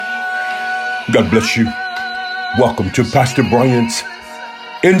God bless you. Welcome to Pastor Bryant's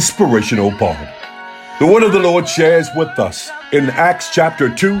Inspirational Pod. The word of the Lord shares with us in Acts chapter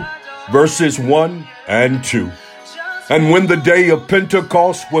 2, verses 1 and 2. And when the day of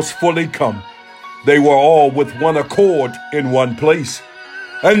Pentecost was fully come, they were all with one accord in one place.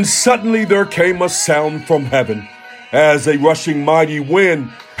 And suddenly there came a sound from heaven, as a rushing mighty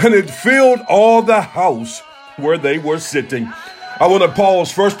wind, and it filled all the house where they were sitting. I want to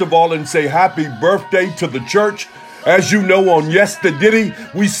pause first of all and say happy birthday to the church. As you know, on yesterday,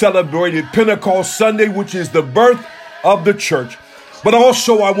 we celebrated Pentecost Sunday, which is the birth of the church. But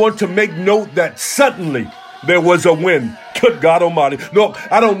also I want to make note that suddenly there was a wind. Good God Almighty. Look,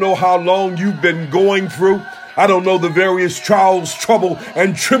 I don't know how long you've been going through. I don't know the various trials, trouble,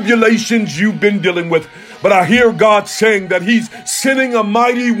 and tribulations you've been dealing with. But I hear God saying that He's sending a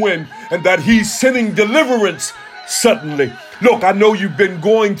mighty wind and that He's sending deliverance suddenly. Look, I know you've been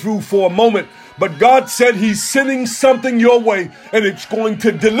going through for a moment, but God said He's sending something your way and it's going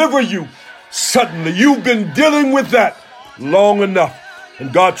to deliver you suddenly. You've been dealing with that long enough.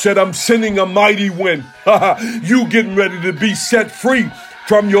 And God said, I'm sending a mighty wind. You getting ready to be set free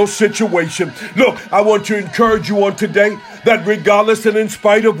from your situation. Look, I want to encourage you on today that regardless and in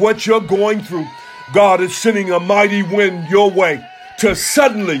spite of what you're going through, God is sending a mighty wind your way to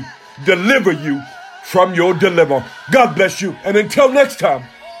suddenly deliver you from your dilemma. God bless you. And until next time,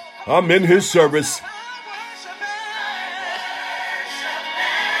 I'm in His service.